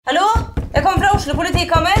Oslo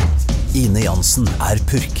politikammer. Ine Jansen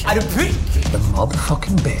purk. Du purk? The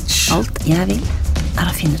motherfucking bitch. Alt jeg vil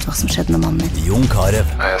å finne ut hva som skjedde med mannen min. Jon Carew.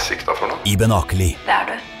 Jeg sikta for noe? Iben Akeli. Det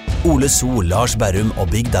du. Ole So, Lars Berrum og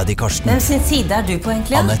Big Daddy Karsten. Hvem sin side du på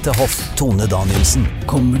egentlig? Annette Hoff, Tone Danielsen.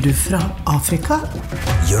 Kommer du fra Afrika?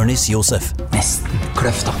 Jørnis Josef. Nesten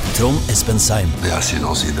kløfta. Trond Espen Seim. Det er synd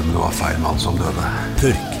å si det, men det var feil mann som døde.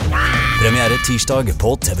 Purk. Premiere tirsdag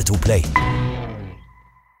på TV2 Play.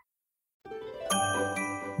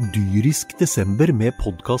 Dyrisk desember med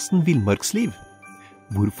podcasten Villmarksliv.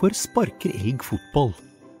 Hvorfor sparker elg fotball?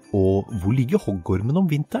 Og hvor ligger hoggormen om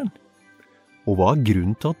vinteren? Og hva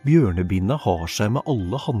grunnen til at bjørnebinna har seg med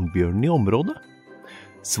alle hannbjørnene i området?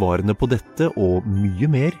 Svarene på dette og mye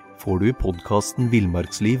mer får du i podcasten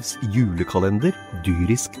Villmarkslivs julekalender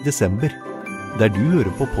Dyrisk desember, der du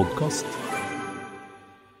hører på podcast.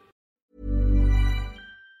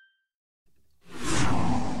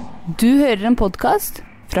 Du hører en podcast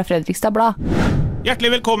fra Fjeldstad blad.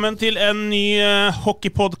 Hjertelig velkommen til en ny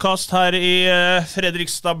hockeypodcast her i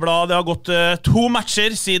Fjeldstad blad. Det har gått 2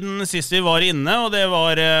 matcher siden sist vi var inne, og det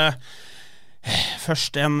var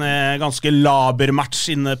først en ganske laber match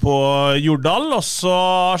inne på Jordal, og så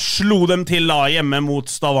slo dem til da hjemme mot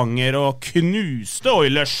Stavanger og knuste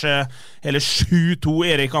Oilers, eller 7-2.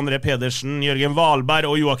 Erik André Pedersen, Jørgen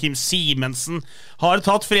Wahlberg og Joakim Simensen har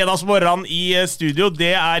tatt fredagsmorgen i studio.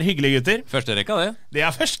 Det er hyggelig, gutter. Første rekka, det. Det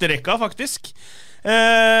er første rekka, faktisk.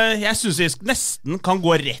 Jeg synes vi nesten kan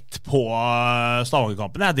gå rett på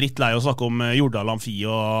Stavanger-kampen. Jeg er drittlei å snakke om Jordal Amfi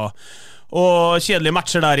og kjedelige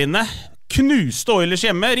matcher der inne. Knuste Oilers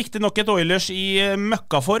hjemme, riktig nok et Oilers i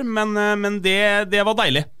møkkaform, men det var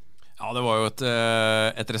deilig. Ja, det var jo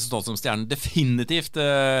et resultat som Stjernen definitivt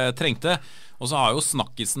trengte. Og så har jo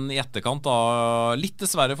snakkisen i etterkant da, litt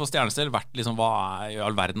dessverre for Stjernens del, vært liksom, hva i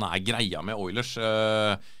all verden greia med Oilers.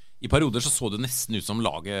 I perioder så det nesten ut som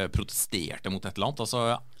laget protesterte mot et eller annet. Altså,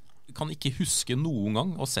 jeg kan ikke huske noen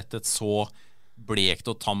gang å sett et så blekt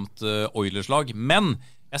og tamt Oilers-lag. Men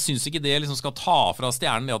jeg synes ikke det liksom skal ta fra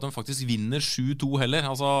Stjernen det at de faktisk vinner 7-2 heller.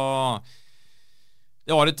 Altså,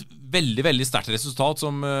 det var et veldig, veldig sterkt resultat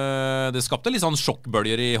som det skapte litt sånn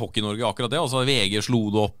sjokkbølger i Hockey-Norge akkurat det. Altså VG slo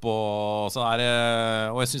det opp, og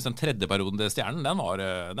jeg synes den tredje perioden til Stjernen,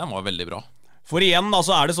 den var veldig bra. For igjen da,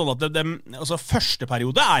 så det sånn at altså, første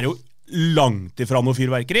periode jo langt ifra noe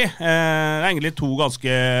fyrverkeri. Det egentlig 2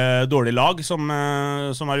 ganske dårlige lag som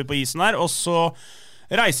ute på isen her, og så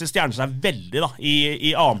reiser Stjernen seg veldig da,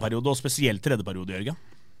 i annen periode, og spesielt tredje periode, Jørgen.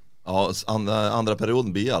 Ja, andra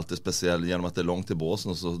perioden blir alltid speciell genom att det långt till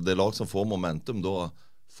båsen, så det lag som får momentum då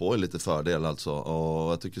får lite fördel alltså,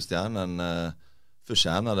 och jag tycker Stjernen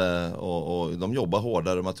förtjänar det, och de jobbar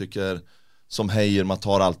hårdare. Man tycker som Heier, man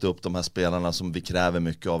tar alltid upp de här spelarna som vi kräver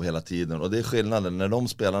mycket av hela tiden, och det är skillnaden. När de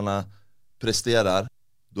spelarna presterar,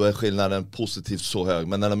 då är skillnaden positivt så hög,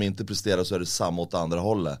 men när de inte presterar så är det samma åt andra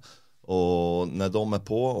hållet. Och när de är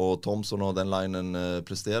på och Thompson och den linen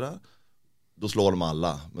presterar, då slår de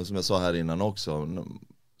alla. Men som jag sa här innan också,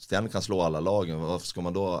 Stjernen kan slå alla lagen. Varför ska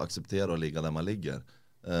man då acceptera att ligga där man ligger?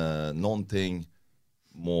 Någonting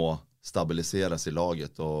må stabiliseras i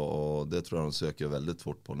laget, och det tror jag de söker väldigt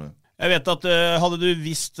fort på nu. Jeg vet at hadde du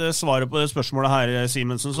visst svaret på det spørsmålet her,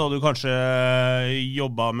 Simensen, så hadde du kanskje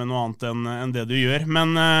jobbet med noe annet enn det du gjør.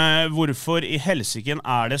 Men hvorfor i helsiken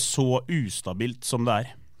det så ustabilt som det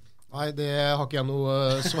Nei, det har ikke jeg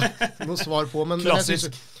noe svar på. Men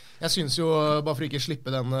klassisk. Jeg synes jo, bare for ikke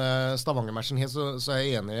slippe den Stavanger-matchen helt, så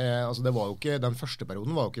jeg enig. Altså, det var jo ikke, den første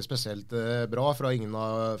perioden var jo ikke spesielt bra fra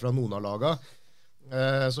noen av laga.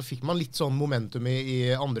 Så fikk man litt sånn momentum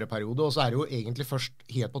i andre periode, og så det jo egentlig først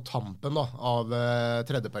helt på tampen da, av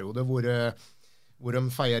tredje periode, hvor de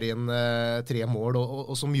feier inn 3 mål,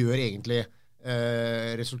 og som gjør egentlig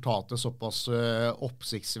resultatet såpass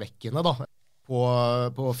oppsiktsvekkende da.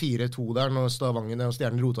 På 4-2 der, når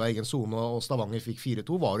Stjernen rota egen zone, og Stavanger fikk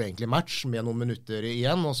 4-2, var det egentlig match med noen minutter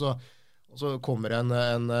igjen, og så kommer en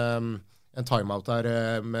timeout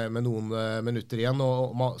der med noen minutter igjen,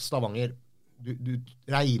 og Stavanger du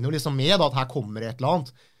regner jo liksom med da, at her kommer et eller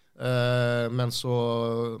annet, men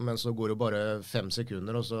så går det bare 5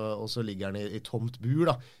 sekunder, og så ligger den i tomt bur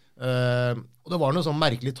da. Og det var noe sånn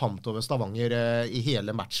merkelig tamt over Stavanger i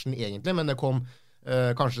hele matchen egentlig, men det kom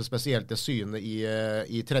kanskje spesielt til syne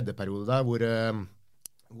i tredje periode der,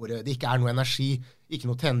 hvor det ikke noe energi, ikke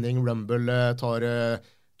noe tenning. Rumble tar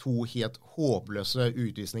 2 helt håpløse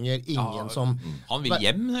utvisninger. Ingen som han vil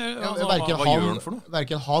hjem, altså, hva gjør han for noe?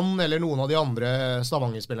 Hverken han eller noen av de andre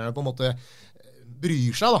Stavanger-spillerne på en måte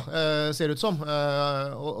bryr seg da, ser ut som,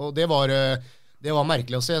 og det var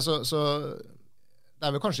merkelig å se, så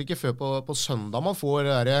det vel kanskje ikke før på søndag man får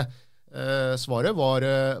det der svaret.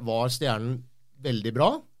 Var Stjernen veldig bra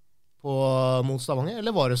mot Stavanger,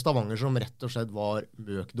 eller var det Stavanger som rett og slett var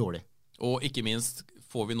møk dårlig? Og ikke minst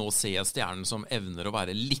får vi nå se Stjernen som evner å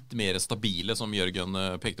være litt mer stabile, som Jørgen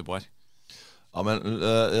pekte på her. Ja, men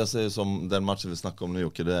jag säger som den matchen vi snackar om nu,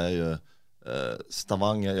 Jocke, det är ju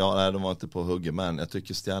Stavanger, ja, nej, de var inte på hugget, men jag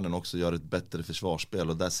tycker Stjernen också gör ett bättre försvarsspel,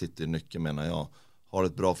 och där sitter nyckeln, menar jag. Har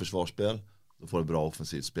ett bra försvarsspel, då får det bra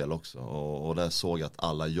offensivt spel också, och där såg jag att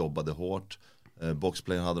alla jobbade hårt.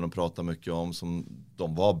 Boxplayen hade de pratat mycket om, som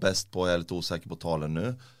de var bäst på. Jag är lite osäker på talen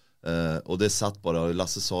nu, och det satt bara, och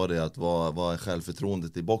Lasse sa det, att vad är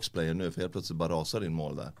självförtroendet i boxplayen nu, för helt plötsligt bara rasar in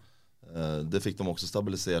mål där. Det fick de också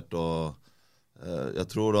stabiliserat, och jag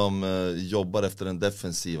tror de jobbar efter den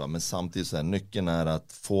defensiva, men samtidigt så här, nyckeln är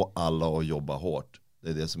att få alla att jobba hårt. Det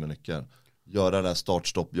är det som är nyckeln. Göra den här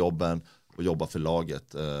start-stopp-jobben och jobba för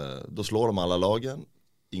laget. Då slår de alla lagen,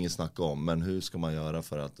 inget snacka om, men hur ska man göra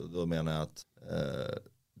för att, då menar jag att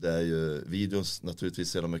det är ju, videos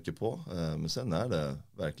naturligtvis ser de mycket på, men sen är det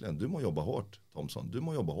verkligen, du må jobba hårt, Thomson, du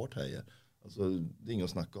må jobba hårt, Heier. Alltså, det är inget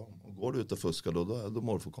att snacka om. Och går du ut och fuskar, då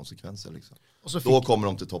må du få konsekvenser. Liksom. Då kommer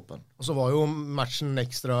de till toppen. Och så var jo matchen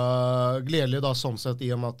extra gledelig da, sånn sett, i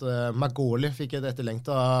og med at McGauley fikk et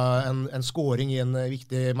etterlengta en scoring i en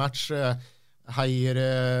viktig match. Heier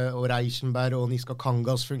og Reichenberg og Niska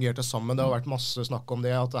Kangas fungerte sammen. Det har vært masse snakk om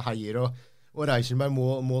det, at Heier og Reichenberg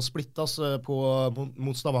må splittes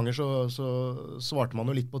mot Stavanger, så svarte man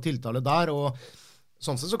jo litt på tiltale der, og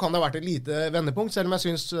sånn sett så kan det ha vært et lite vendepunkt, selv om jeg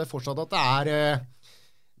synes fortsatt at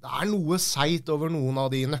det er noe seit over noen av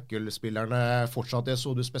de nøkkelspillerne fortsatt. Det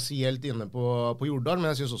så du spesielt inne på Jordal, men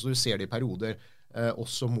jeg synes også du ser det i perioder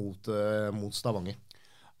også mot Stavanger.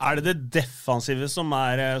 Det det defensive som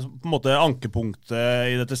på en måte ankepunktet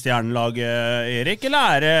i dette stjernelaget, Erik,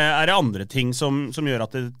 eller det andre ting som gjør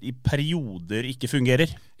at det i perioder ikke fungerer?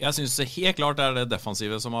 Jeg synes helt klart det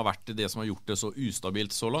defensive som har vært det som har gjort det så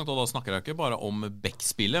ustabilt så langt, og da snakker jeg ikke bare om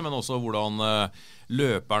backspillet, men også hvordan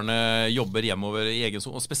løperne jobber hjemover i egen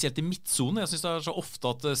zone, og spesielt i midtzone. Jeg synes det så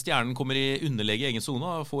ofte at Stjernen kommer i underlegg i egen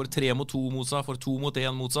zone, får 3 mot 2 mot seg, får 2 mot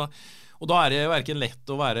 1 mot seg, og da det hverken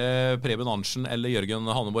lett å være Preben Arntzen eller Jørgen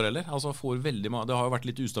Hanneborg heller. Altså det har jo vært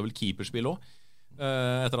litt ustabilt keeperspill også,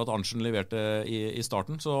 etter at Arntzen leverte i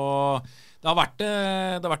starten. Så det har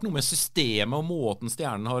vært noe med systemet og måten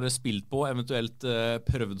Stjernen har spilt på, eventuelt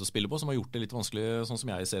prøvd å spille på, som har gjort det litt vanskelig, sånn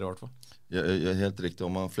som jeg ser det i hvert fall. Ja, helt riktigt.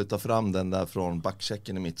 Om man flyttar fram den där från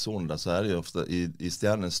backchecken i mittzonen där, så är det ju ofta i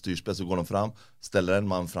Stjernens styrspel så går de fram, ställer en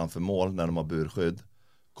man framför mål när de har burskydd.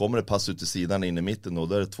 Kommer det pass ut till sidan in i mitten då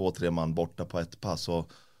är det 2-3 man borta på ett pass, och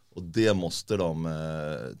det måste de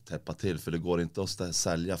täppa till, för det går inte att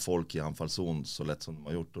sälja folk i anfallszon så lätt som de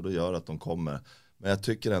har gjort, och det gör att de kommer. Men jag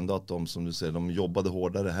tycker ändå att de, som du säger, de jobbade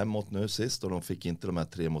hårdare hemåt nu sist, och de fick inte de här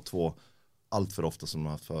 3 mot 2 allt för ofta som de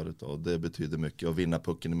har haft förut, och det betyder mycket att vinna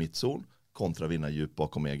pucken i mittzon kontra vinna djup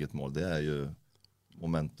bakom eget mål. Det är ju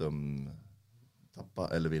momentum,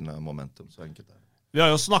 tappa eller vinna momentum, så enkelt är det. Vi har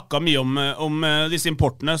jo snakket mye om disse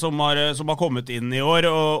importene som har kommet inn i år,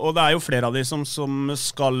 og det jo flere av de som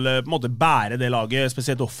skal på en måte bære det laget,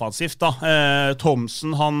 spesielt offensivt da.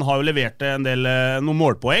 Thomsen, han har jo levert noen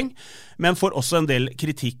målpoeng, men får også en del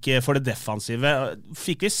kritikk for det defensive.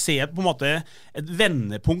 Fikk vi se på en måte et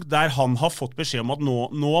vendepunkt der han har fått beskjed om at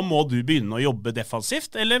nå må du begynne å jobbe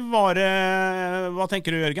defensivt, eller hva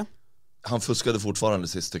tenker du, Jørgen? Han fuskade fortfarande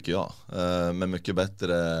sist, tycker jag, med mycket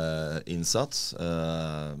bättre insats,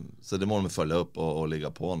 så det må de följa upp och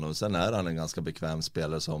ligga på honom. Sen han en ganska bekväm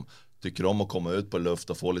spelare som tycker om att komma ut på luft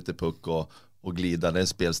och få lite puck och glida, den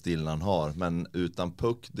spelstilen han har, men utan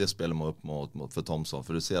puck, det spelar man upp mot för Thomson,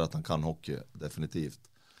 för du ser att han kan hockey definitivt.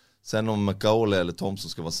 Sen om McGauley eller Thomson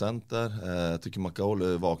ska vara center, jag tycker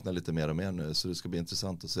McGauley vaknar lite mer och mer nu, så det ska bli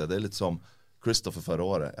intressant att se. Det lite som Christopher förra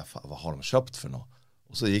året, vad har de köpt för något?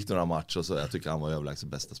 Och så gick det några matcher, och så jag tycker han var överlägset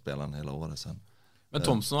bästa spelaren hela året sen. Men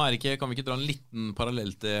Thomson kan vi ikke dra en liten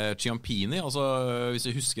parallell til Ciampini? Altså, hvis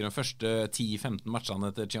vi husker den første 10-15 matchene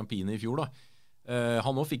til Ciampini i fjor da.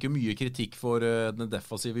 Han også fikk jo mye kritikk for den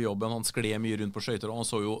defensive jobben. Han skled mye rundt på skøyter, og han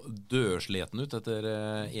så jo dørsleten ut etter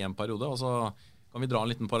en periode. Altså, kan vi dra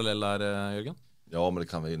en liten parallell der, Jørgen? Ja, men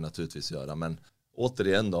det kan vi naturligtvis göra, men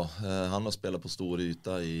återigen då, han har spelat på stor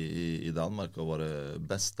yta i Danmark och varit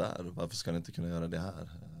bäst där. Varför ska han inte kunna göra det här?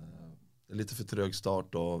 Det är lite för trög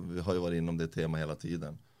start, och vi har ju varit inom det tema hela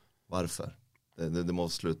tiden. Varför? Det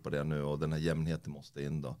måste slut på det nu, och den här jämnheten måste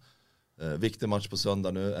in då. Viktig match på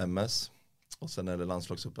söndag nu, MS. Och sen är det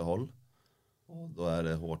landslagsuppehåll. Och då är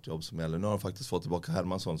det hårt jobb som gäller. Nu har de faktiskt fått tillbaka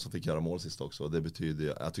Hermansson som fick göra mål sist också. Och det betyder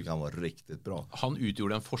ju, jag tycker han var riktigt bra. Han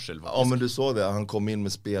utgjorde en forskjell. Ja, men du såg det. Han kom in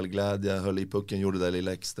med spelglädje, höll i pucken, gjorde det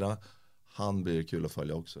lilla extra. han blir kul att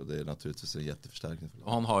följa också. Det är naturligtvis en jätteförstärkning.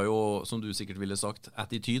 Och han har ju, som du säkert ville sagt,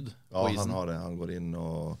 attityd på isen. Han har det. Han går in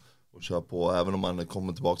och kör på. Även om han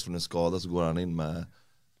kommer tillbaka från en skada så går han in med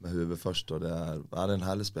huvudet först. Och det är en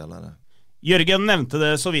härlig spelare. Jørgen nevnte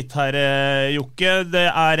det så vidt her, Jokke. Det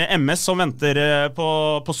er MS som venter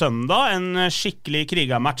på søndag. En skikkelig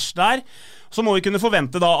krigermatch der. Så må vi kunne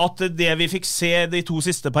forvente da at det vi fikk se de 2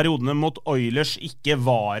 siste periodene mot Oilers ikke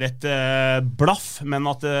var et blaff, men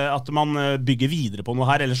at man bygger videre på noe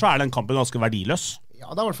her. Ellers så er den kampen ganske verdiløs. Ja,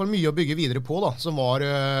 det er i hvert fall mye å bygge videre på da, som var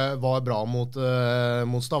bra mot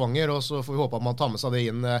Stavanger, og så får vi håpe at man tar med seg det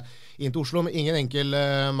inn til Oslo. Men ingen enkel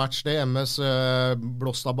match det. MS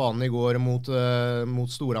blåst av banen i går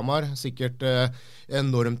mot Storhamar. Sikkert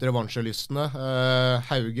enormt revansjelystende.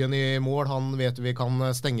 Haugen i mål, han vet vi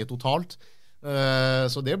kan stenge totalt.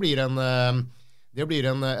 Så det blir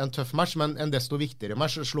en tøff match, men en desto viktigere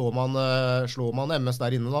match. Slår man MS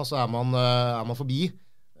der inne da, så er man forbi.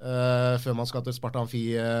 Før man skal til Sparta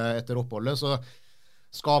Amfi etter oppholdet, så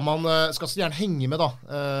skal Stjernen henge med da,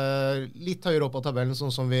 litt høyere opp på tabellen, sånn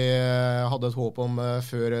som vi hadde et håp om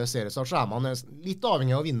før seriestart, så er man litt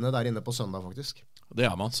avhengig av å vinne der inne på søndag faktisk. Det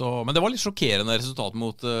er man, men det var litt sjokkerende resultat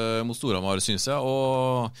mot Storhamar, synes jeg,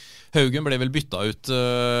 og Haugen ble vel bytta ut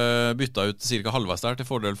cirka halvveis der til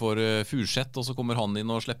fordel for Furseth, og så kommer han inn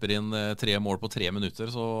og slipper inn 3 mål på 3 minutter,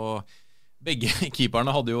 så begge keeperne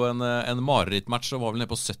hadde jo en marerittmatch og var vel nede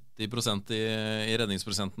på 70% i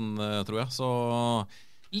redningsprosenten, tror jeg. Så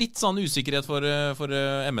litt sånn usikkerhet for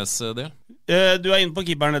MS-del. Du er inne på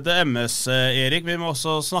keeperne til MS, Erik. Vi må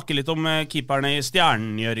også snakke litt om keeperne i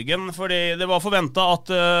Stjernen, Jørgen. Fordi det var forventet at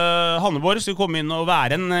Hanneborg skulle komme inn og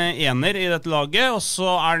være en ener i dette laget, og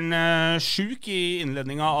så er han syk i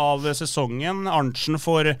innledningen av sesongen. Arntzen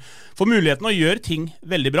får muligheten å gjøre ting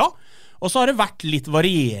veldig bra. Og så har det vært litt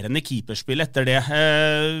varierende keeperspill etter det.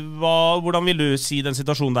 Hvordan vil du si den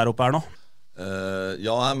situasjonen der oppe nå?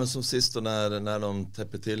 Ja, men som sist när de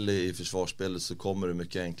täpper till i försvarsspelet så kommer det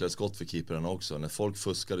mycket enklare skott för keepern också. När folk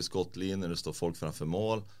fuskar i skottlinjen, det står folk framför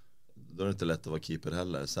mål, då är det inte lätt att vara keeper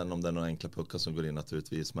heller. Sen om det är några enkla puckar som går in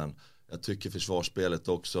naturligtvis, men jag tycker försvarsspelet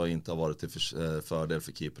också inte har varit till fördel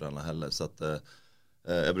för keeperna heller. Så att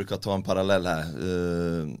jag brukar ta en parallell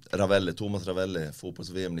här. Thomas Ravelli,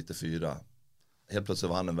 fotbolls-VM 94. Helt plötsligt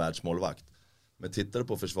var han en världsmålvakt. Men tittar du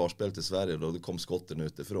på försvarsspelet i Sverige då kom skotten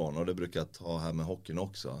utifrån. Och det brukar jag ta här med hockeyn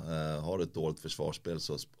också. Har du ett dåligt försvarsspel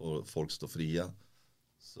och folk står fria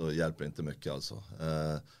så hjälper det inte mycket alltså.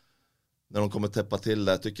 När de kommer täppa till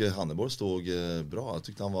det, jag tycker Hanneborg stod bra. Jag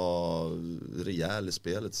tyckte han var rejäl i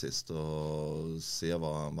spelet sist och se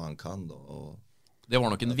vad han kan då. Och det var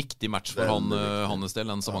nok en viktig match for hans del,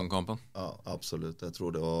 den Stavanger-kampen. Ja, absolut. Jag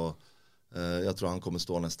tror det. Och jag tror han kommer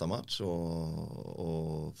stå nästa match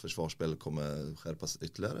och försvarsspelet kommer skärpas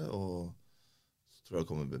ytterligare och så tror jag det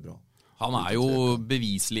kommer bli bra. Han er jo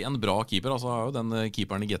beviselig en bra keeper. Altså er jo den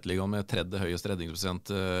keeperen i Gateligaen med 3. høyest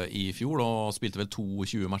redningsprosent i fjor, og spilte vel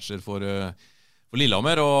 22 matcher for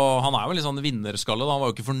Lillehammer, og han er jo litt sånn vinnerskalle. Han var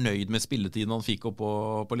jo ikke fornøyd med spilletiden han fikk opp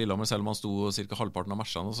på Lillehammer, selv om han sto cirka halvparten av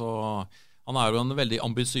matchene, så han er jo en veldig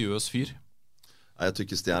ambitiøs fyr. Jag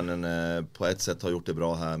tycker Stjernen på ett sätt har gjort det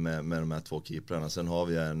bra här med de här 2 keeprarna. Sen har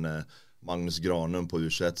vi en Magnus Granum på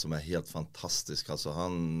U21 som är helt fantastisk. Alltså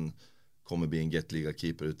han kommer bli en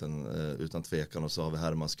Gateliga-keeper utan tvekan. Och så har vi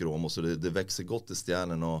Herman Skråmo. Så det växer gott i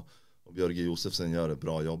Stjernen och Bjørge Josefsen gör ett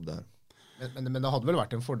bra jobb där. Men det hade väl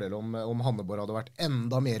varit en fördel om Hanneborg hade varit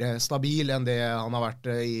ända mer stabil än det han har varit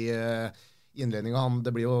i inledningen. Han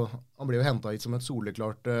blir jo hentet hit som et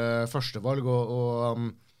soleklart førstevalg,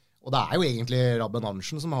 og det er jo egentlig Rabben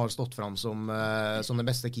Arntzen som har stått frem som den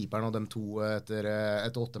beste keeperen av de 2 etter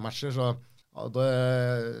 8 matcher, så ja,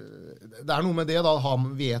 det er noe med det da,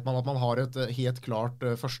 vet man at man har et helt klart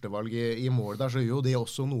førstevalg i mål der, så gjør jo det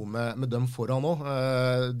også noe med dem foran nå.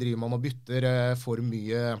 Driver man og bytter for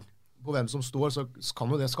mye på hvem som står, så kan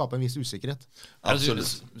jo det skape en viss usikkerhet.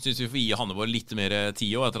 Absolutt. Jeg synes vi får gi Hanneborg litt mer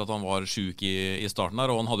tid etter at han var syk i starten her,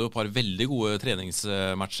 og han hadde jo et par veldig gode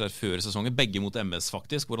treningsmatcher før sesongen, begge mot MS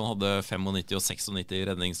faktisk, hvor han hadde 95 og 96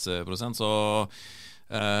 redningsprosent, så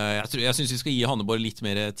jeg synes vi skal gi Hanneborg litt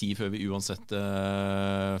mer tid før vi uansett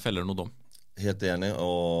feller noe dom. Helt enig,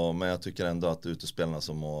 men jag tycker ändå att utespelarna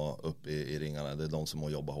som må upp i ringarna, det är de som må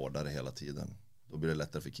jobba hårdare hela tiden. Då blir det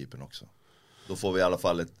lättare för keepern också. Då får vi i alla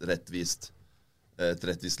fall ett rättvist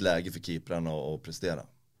läge för keepern att prestera.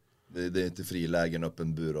 Det är inte frilägen,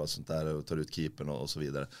 öppen bur och sånt där och tar ut keepern och så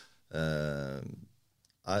vidare.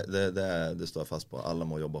 Det står jag fast på. Alla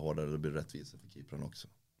må jobba hårdare, det blir rättvist för keepern också.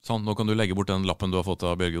 Sånn, nå kan du legge bort den lappen du har fått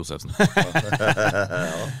av Bjørge Josefsen. Ja.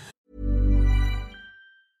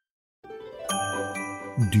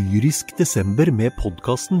 Dyrisk desember med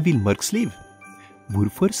podcasten Villmarksliv.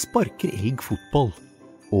 Hvorfor sparker elg fotball?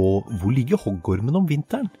 Og hvor ligger hoggormen om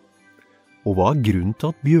vinteren? Og hva grunnen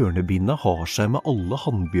til at bjørnebinna har seg med alle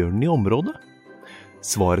hannbjørnene i området?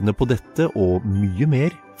 Svarene på dette og mye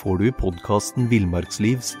mer får du i podcasten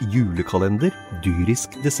Villmarkslivs julekalender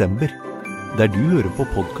Dyrisk desember, der du hører på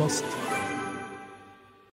podcast.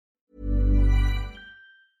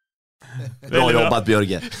 Bra jobbat,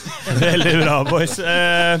 Bjørge. Veldig bra, boys.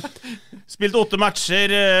 Spilt 8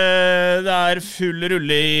 matcher. Det full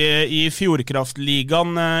rulle i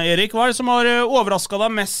Fjordkraftligaen. Erik, hva det som har overrasket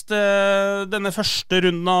deg mest denne første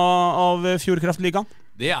runden av Fjordkraftligaen?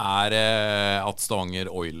 Det at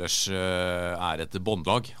Stavanger Oilers et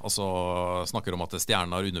båndlag. Altså, snakker om at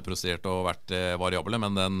stjernene har underprestert og vært variable,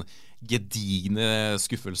 men den gedigne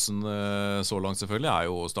skuffelsen så langt selvfølgelig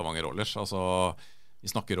jo Stavanger Oilers. Altså, vi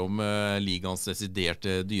snakker om ligans desidert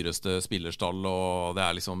dyreste spillerstall, og det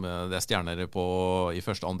liksom det stjerner i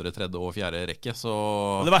første, andre, tredje og fjerde rekke. Så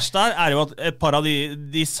og det verste jo at et par av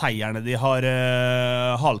de seierne de har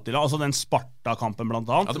halt til, altså den Sparta-kampen blant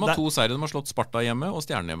annet. Ja, de har 2 seire, de har slått Sparta hjemme og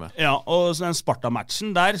Stjernen hjemme. Ja, og den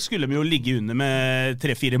Sparta-matchen, der skulle vi jo ligge under med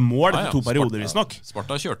 3-4 mål etter 2 perioder, visstnok.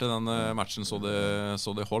 Sparta kjørte den matchen så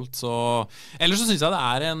det holdt. Så ellers så synes jeg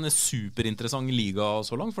det en superinteressant liga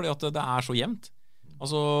så langt, fordi at det så jevnt.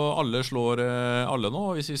 Altså, alle slår alle nå,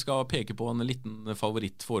 og hvis vi skal peke på en liten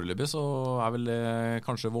favoritt foreløpig, så vel det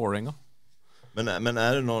kanskje Vålerenga. Men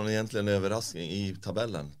det noen egentlig en överraskning i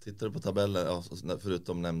tabellen? Tittar du på tabellen,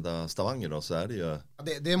 förutom nämnda Stavanger då, så det ju...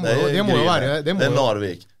 Det må jo være... Det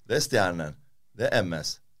Narvik, det Stjernen, det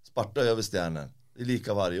MS, Sparta över Stjernen. Det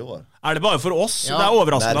lika varje år. Det bare for oss? Ja. Det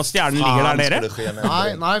overraskende at Stjernen ligger der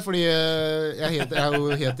nede? Nei, fordi jeg jo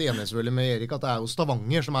helt enig selvfølgelig med Erik at det jo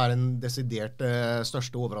Stavanger som den desidert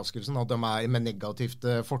største overraskelsen, at de med negativt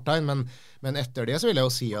fortegn, men etter det så vil jeg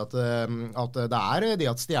jo si at det det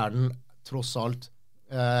at Stjernen tross alt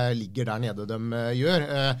ligger der nede de gjør.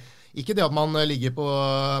 Ikke det at man ligger på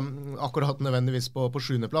akkurat nødvendigvis på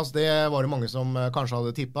 7. plass, det var det mange som kanskje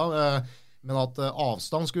hadde tippet, men at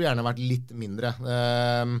avstand skulle gjerne vært litt mindre.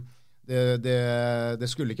 Det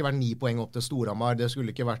skulle ikke vært 9 poeng opp til Storhamar, det skulle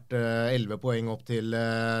ikke vært 11 poeng opp til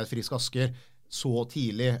Frisk Asker så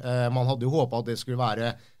tidlig. Man hadde jo håpet at det skulle være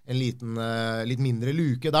en litt mindre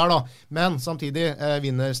luke der da. Men samtidig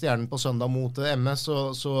vinner Stjernen på søndag mot MS,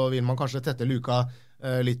 så vil man kanskje tette luka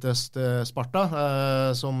littest Sparta,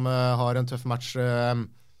 som har en tøff match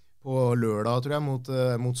på lørdag, tror jeg,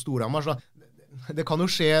 mot Storhamar. Så det kan jo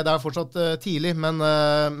skje, det fortsatt tidlig, men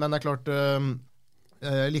det klart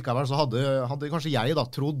likevel så hadde kanskje jeg da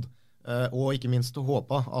trodd, og ikke minst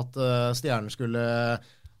håpet at Stjernen skulle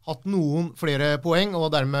hatt noen flere poeng, og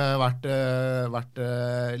dermed vært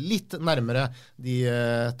litt nærmere de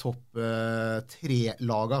topp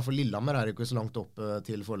 3-laga, for Lillehammer ikke så langt opp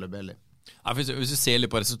til foreløpig heller. Ja, hvis du ser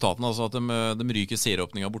litt på resultatene, altså at de ryker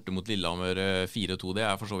serieåpninga borte mot Lillehammer 4-2, det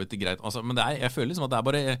for så vidt greit, altså, men jeg føler liksom at det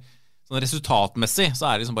bare sånn resultatmessig så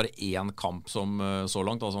det liksom bare 1 kamp som så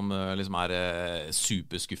langt da, som liksom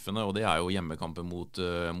superskuffende, og det jo hjemmekampen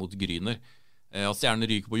mot Gryner. At Stjernen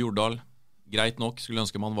ryker på Jordal, greit nok, skulle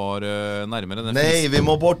ønske man var nærmere. Nej, vi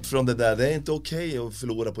må bort från det där. Det inte okej att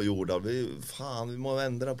förlora på Jordal. Vi må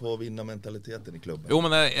ändra på vinnarmentaliteten i klubben. Jo,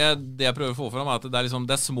 men det jeg prøver å få fram at det liksom,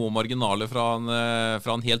 det små marginaler fra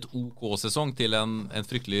en helt OK sesong til en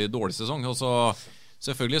fryktelig dårlig sesong, og så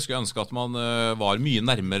selvfølgelig skulle jeg ønske at man var mye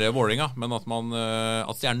nærmere Vålerenga, men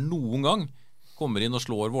at Stjernen noen gang kommer inn og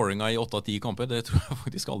slår Vålerenga i 8 av 10 kamper, det tror jeg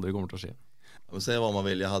faktisk aldri kommer til å skje. Men säg vad man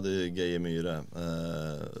vill, jag hade Geir Myhre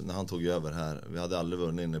när han tog över här. Vi hade aldrig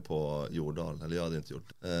vunnit inne på Jordal, eller jag hade inte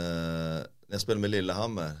gjort. När jag spelade med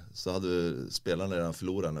Lillehammer så hade spelarna redan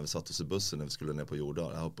förlorat när vi satt oss i bussen när vi skulle ner på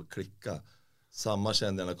Jordal. Jag höll på att klicka. Samma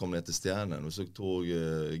kände jag när jag kom ner till Stjernen, och så tog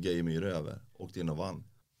Geir Myhre över, åkte in och vann.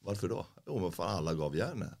 Varför då? Jo, men fan, alla gav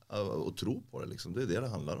järnet och tro på det liksom. Det det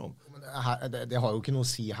handlar om. Det har jo ikke noe å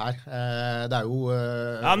si her. Det jo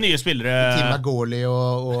nye spillere. Tim McGawley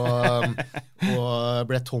og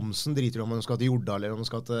Brett Thompson driter om de skal til Jordal eller om de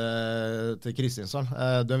skal til Kristiansand.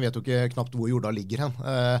 De vet jo ikke knapt hvor Jordal ligger hen.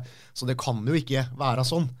 Så det kan jo ikke være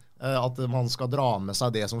sånn at man skal dra med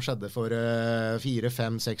seg det som skjedde for 4,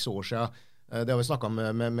 5, 6 år siden. Det har vi snakket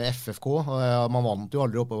med FFK. Man vant jo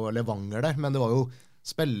aldri oppe på Levanger der, men det var jo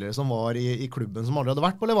spillere som var i klubben som aldri hadde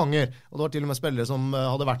vært på Levanger, og det var til og med spillere som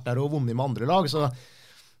hadde vært der og vunnet med andre lag, så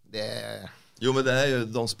det... Jo, men det jo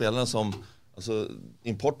de spelarna som, alltså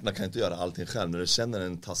importerna kan inte göra allting själv, när du känner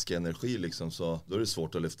en taskig energi liksom, så då det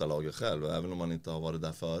svårt att lyfta laget själv, även om man inte har varit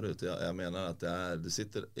där förut. Jag menar att det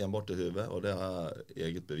sitter enbart i huvudet, och det har jag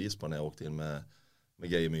eget bevis på när jag åkte in med med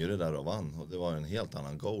Geir Myhre där och vann. Och det var en helt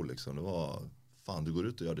annan goal liksom. Det var, fan du går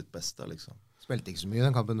ut och gör ditt bästa liksom. Spilte ikke så mye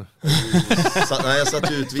den kampen nu. Nej, jag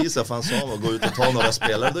satt utvisa för han sa att gå ut och ta några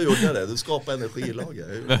spelare. Då gjorde jag det. Du skapar energi i laget.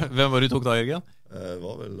 Hvem var du tok da, Jørgen? Det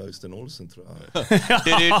var väl Øystein Olsen, tror jag.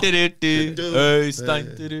 Øystein.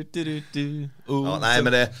 Ja, nej,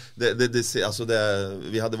 men alltså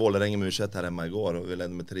vi hade Vålerenga med U21 här hemma igår och vi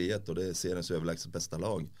ledde med 3-1 och det är seriens överlägset bästa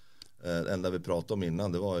lag. Det enda vi pratade om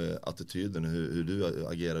innan, det var ju attityden, hur du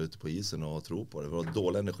agerar ute på isen och tror på det. Det var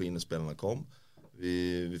dålig energi när spelarna kom.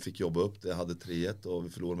 Vi fick jobba upp det, hade 3-1 och vi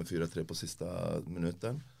förlorade med 4-3 på sista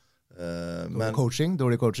minuten.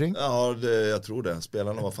 Dålig coaching? Ja, jag tror det.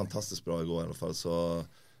 Spelarna var fantastiskt bra igår i alla fall. Så,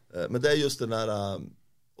 men det är just den där att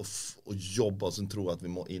jobba och sen tro att vi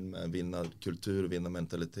må in med en vinnarkultur,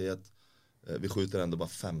 vinnarmentalitet. Vi skjuter ändå bara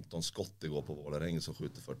 15 skott igår på Vålerenga som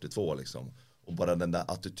skjuter 42 liksom. Och bara den där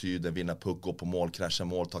attityden, vinna puck, gå på mål, krascha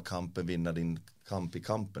mål, ta kampen, vinna din kamp i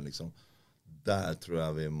kampen liksom. Där tror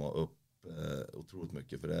jag vi må upp otroligt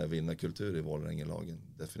mycket, för det är vinnarkultur i Vålerenga-lagen,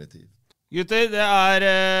 definitivt. Gutter, det er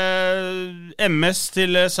MS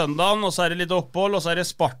til søndagen, og så det litt opphold, og så det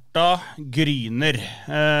Sparta Gryner.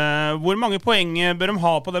 Hvor mange poeng bør de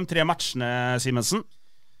ha på de 3 matchene, Simensen?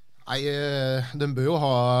 Nei, de bør jo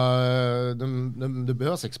ha de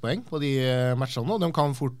bør ha 6 poeng på de matchene, og de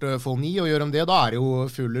kan fort få 9, og gjør de det, da det jo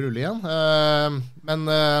full rulle igjen. Men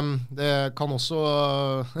det kan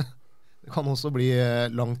også bli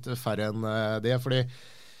langt færre enn det, fordi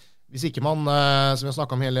hvis ikke man, som vi har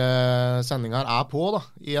snakket om hele sendingen her, på da,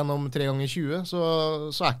 gjennom 3x20,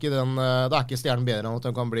 så ikke da ikke Stjernen bedre enn at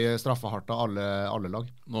de kan bli straffehardt av alle lag.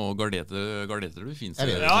 Nå garderte du fint. Ja,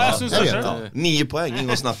 jeg synes det selv. 9 poeng,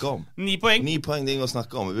 ingen å snakke om. 9 poeng? 9 poeng, det ingen å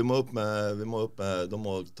snakke om. De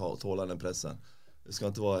må tåla den pressen. Det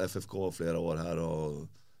skal ikke være FFK flere år her og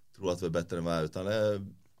tro at vi bedre enn vi utan det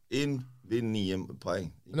inn, vinn 9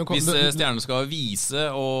 poeng. Hvis Stjernen skal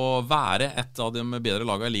vise og være et av de bedre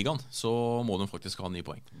lagene i ligaen, så må de faktisk ha 9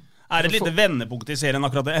 poeng. Det et lite vendepunkt i serien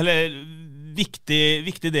akkurat det? Eller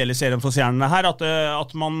viktig del i serien for Stjernene her,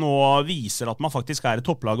 at man nå viser at man faktisk et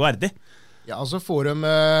topplag og verdig? Ja, altså får de,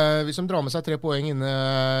 hvis de drar med seg 3 poeng inne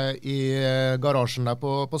i garasjen der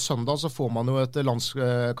på søndag, så får man jo et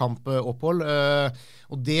landskampopphold,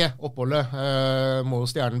 og det oppholdet må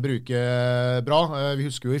Stjernen bruke bra. Vi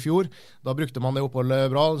husker jo i fjor, da brukte man det oppholdet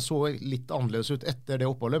bra, det så litt annerledes ut etter det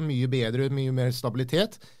oppholdet, mye bedre, mye mer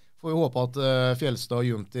stabilitet. Får vi håpe at Fjeldstad og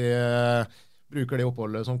Junti bruker det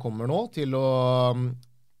oppholdet som kommer nå til å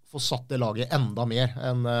få satt det laget enda mer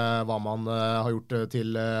enn hva man har gjort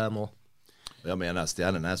til nå. Jag menar,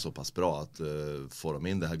 Stjernen så pass bra att får de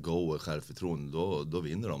in det här go och självförtroende, då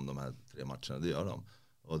vinner de här 3 matcherna, det gör de.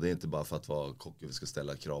 Och det är inte bara för att vara kock vi ska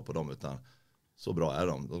ställa krav på dem, utan så bra är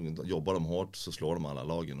de. Jobbar de hårt så slår de alla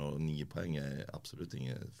lagen, och 9 poäng är absolut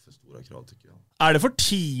inget för stora krav tycker jag. Det för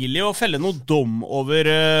tidigt att fälla någon dom över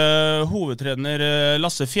huvudtränare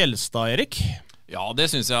Lasse Fjeldstad, Erik? Ja, det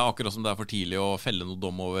synes jeg akkurat som det for tidlig å felle noe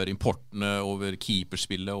dom over importene, over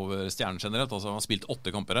keeperspillet, over Stjernen generelt. Altså, han har spilt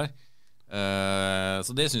 8 kamper her.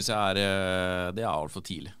 Så det synes jeg det alt for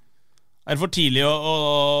tidlig. Det for tidlig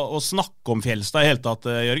å snakke om Fjeldstad i helt tatt,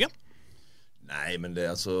 Jørgen? Nej, men det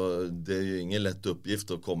är ju ingen lätt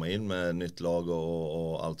uppgift att komma in med nytt lag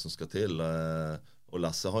och allt som ska till. Och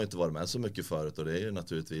Lasse har inte varit med så mycket förut, och det är ju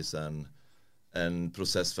naturligtvis en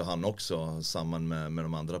process för han också samman med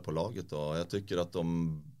de andra på laget. Och jag tycker att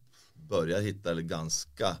de börjar hitta en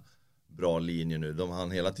ganska bra linje nu.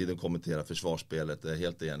 Han hela tiden kommenterar försvarsspelet. Det är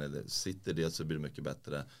helt enig. Sitter det så blir det mycket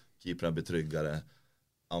bättre. Keeperna blir tryggare.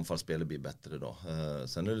 Anfallsspelet blir bättre då.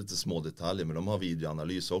 Sen är det lite små detaljer, men de har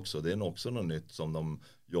videoanalys också. Det är också något nytt som de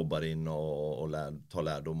jobbar in och tar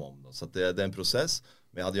lärdom om. Så att det är en process.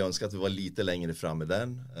 Men jag hade önskat att vi var lite längre fram i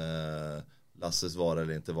den. Lasses vara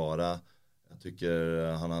eller inte vara. Jag tycker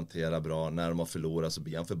han hanterar bra. När de har förlorat så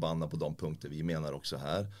blir han förbannad på de punkter vi menar också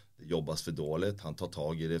här. Det jobbas för dåligt. Han tar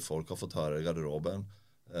tag i det. Folk har fått höra i garderoben.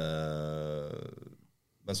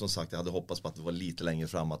 Men som sagt, jag hade hoppats på att det var lite längre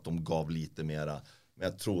fram. Att de gav lite mera. Men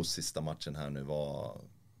jag tror sista matchen här nu var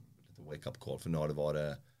lite wake-up call. För nu har det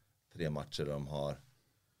varit 3 matcher där de har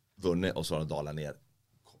vunnit och så har de dalat ner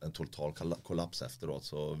en total kollaps efteråt.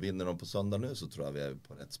 Så vinner de på söndag nu så tror jag vi är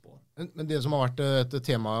på rätt spår. Men det som har varit ett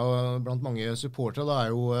tema bland många supportrar då är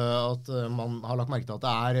ju att man har lagt märke till att det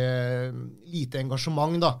är lite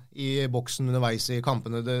engagemang då i boxen underveis i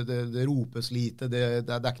kamperna. Det ropes lite, det är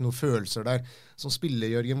inte några känslor där. Som spiller,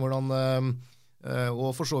 Jørgen, hvordan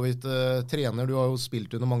og for så vidt trener, du har jo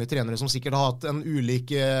spilt under mange trenere som sikkert har hatt en ulik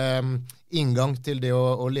inngang til det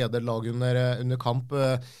å lede lag under kamp.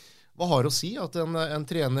 hva har å si at en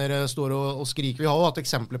trener står og skriker? Vi har jo hatt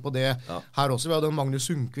eksempler på det her også. Vi hadde en Magnus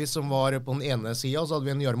Sundqvist som var på den ene siden, så hadde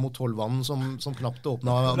vi en Jarmo Tolvanen som knapt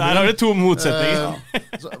åpnet. Der har du to motsetninger.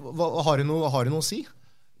 Har det noe å si?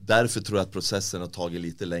 Därför tror jag att processen har tagit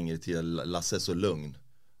lite längre tid. Lasse är så lugn.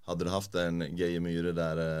 Hade du haft en Geir Myhre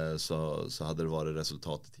där så hade det varit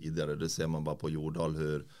resultatet tidigare. Det ser man bara på Jordal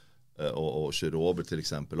hur och Robert till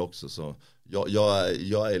exempel också. Så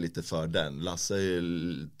jag är lite för den. Lasse är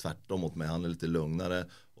tvärtom mot mig. Han är lite lugnare.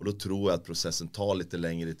 Och då tror jag att processen tar lite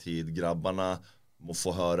längre tid. Grabbarna må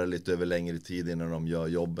få höra lite över längre tid innan de gör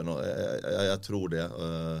jobben. Och jag tror det.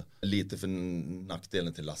 Lite för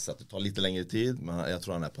nackdelen till Lasse. Att det tar lite längre tid. Men jag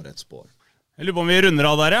tror han är på rätt spår. Jeg lurer på om vi runder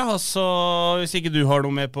av der, altså, hvis ikke du har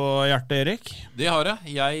noe med på hjertet, Erik? Det har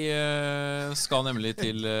jeg. Jeg skal nemlig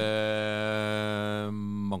til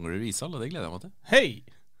Manglerud ishall, og det gleder jeg meg til. Hei!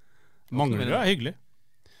 Manglerud hyggelig.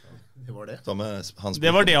 Det var det.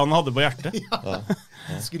 Det var det han hadde på hjertet.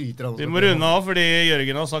 Skryter han. Vi må runde av, fordi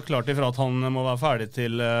Jørgen har sagt klart ifra at han må være ferdig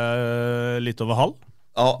til litt over halv.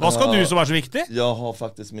 Vad ska du som är så viktig? Jag har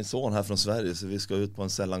faktiskt min son här från Sverige så vi ska ut på en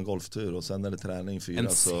sällan golftur och sen är det träning 4. En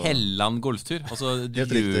sällan golftur? Alltså du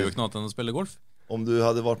gör ju inte något än att spela golf. Om du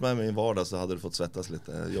hade varit med mig i vardag så hade du fått svettas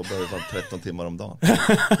lite. Jag jobbar ju fan 13 timmar om dagen.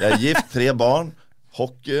 Jag är gift, 3 barn.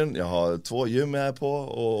 Hockeyn, jag har 2 gym jag är på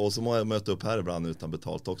och så må jag möta upp här ibland utan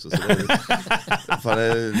betalt också så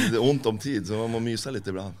det är ont om tid så man må mysa lite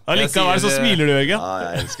ibland. Ja, likevel så smiler du, Jørgen. Ja,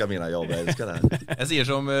 jeg elsker mine jobb, jeg elsker det. Jeg sier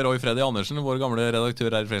som Roy Freddy Andersen, vår gamle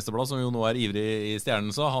redaktør her i Fjeldstad, som jo nå er ivrig i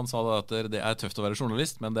Stjernen, så han sa at det er tøft å være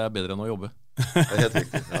journalist, men det er bedre enn å jobbe. Det er helt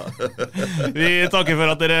riktig, ja. Vi takker for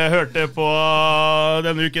at dere hørte på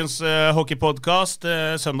denne ukens hockeypodcast.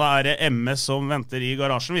 Søndag er det MS som venter i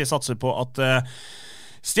garasjen. Vi satser på at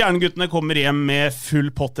Stjerneguttene kommer hjem med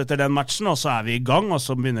full pott etter den matchen, og så er vi i gang, og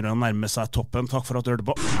så begynner det å nærme seg toppen. Takk for at du hørte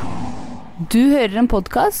på. Du hører en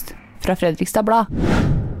podcast fra Fredrikstad Blad.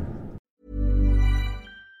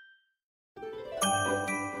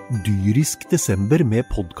 Dyrisk desember med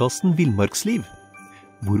podcasten Villmarksliv.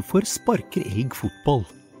 Hvorfor sparker elg fotball?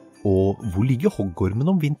 Og hvor ligger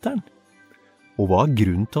hoggormen om vinteren? Og hva er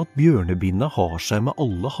grunnen til at bjørnebinna har seg med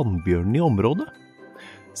alle hannbjørnene i området?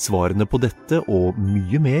 Svarene på dette og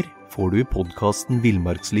mye mer får du i podcasten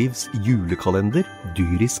Villmarkslivs julekalender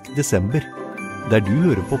Dyrisk desember, der du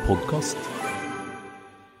hører på podcast.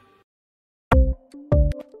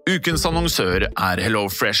 Ukens annonsør er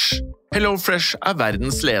HelloFresh. HelloFresh er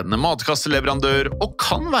verdens ledende matkasseleverandør og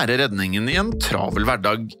kan være redningen i en travel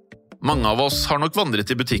hverdag. Mange av oss har nok vandret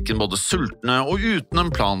i butikken både sultne og uten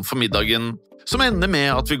en plan for middagen, som ender med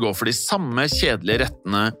at vi går for de samme kjedelige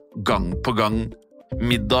rettene gang på gang.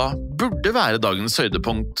 Middag burde være dagens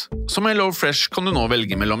høydepunkt. Som HelloFresh kan du nå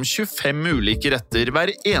velge mellom 25 ulike retter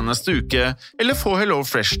hver eneste uke, eller få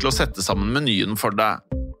HelloFresh til å sette sammen menyen for deg.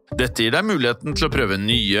 Dette gir deg muligheten til å prøve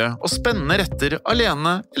nye og spennende retter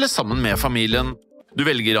alene eller sammen med familien. Du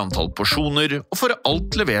velger antall porsjoner og får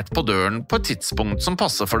alt levert på døren på et tidspunkt som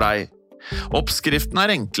passer for deg. Oppskriftene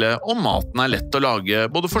er enkle og maten er lett å lage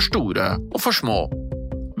både for store og for små.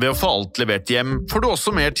 Ved å få alt levert hjem får du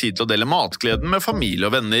også mer tid til å dele matgleden med familie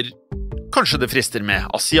og venner. Kanskje det frister med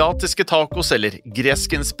asiatiske tacos eller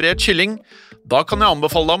greskinspirert kylling? Da kan jeg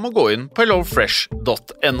anbefale deg om å gå inn på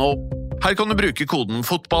hellofresh.no. Her kan du bruke koden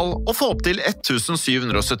fotball og få opp til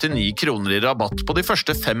 1779 kroner i rabatt på de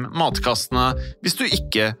første 5 matkassene hvis du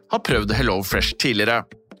ikke har prøvd HelloFresh tidligere.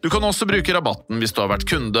 Du kan også bruke rabatten hvis du har vært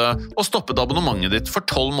kunde og stoppet abonnementet ditt for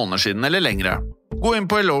 12 måneder siden eller lengre. Gå inn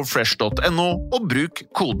på hellofresh.no og bruk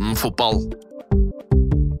koden fotball.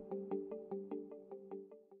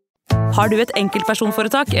 Har du et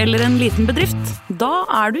enkeltpersonforetak eller en liten bedrift? Da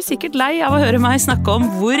er du sikkert lei av å høre meg snakke om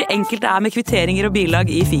hvor enkelt det er med kvitteringer og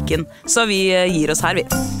bilag i fiken. Så vi gir oss her, vi.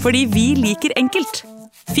 Fordi vi liker enkelt.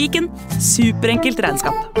 Fiken, superenkelt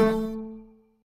regnskap.